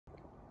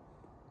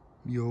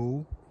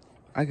Yo,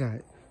 I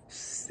got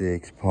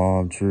 6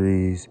 palm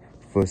trees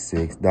for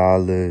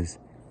 $6.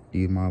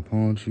 These my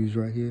palm trees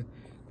right here.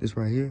 This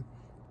right here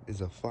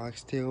is a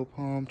foxtail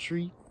palm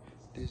tree.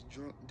 This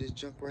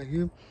junk right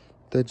here,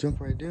 that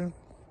junk right there,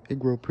 it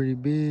grow pretty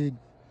big,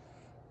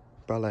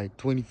 about like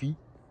 20 feet.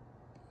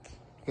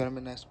 Got them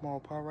in that small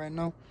pot right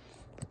now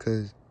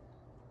because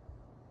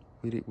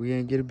we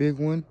ain't get a big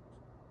one.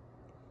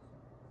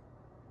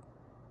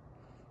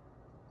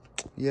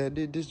 Yeah,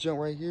 this junk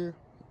right here,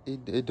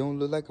 it don't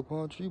look like a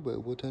palm tree,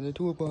 but we'll turn it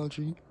into a palm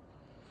tree.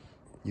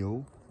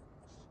 Yo,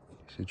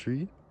 it's a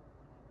tree.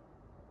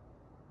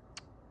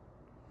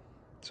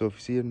 So if you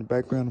see it in the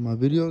background of my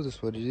videos,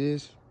 that's what it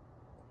is.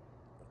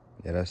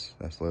 Yeah, that's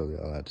literally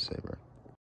all I have to say, bro.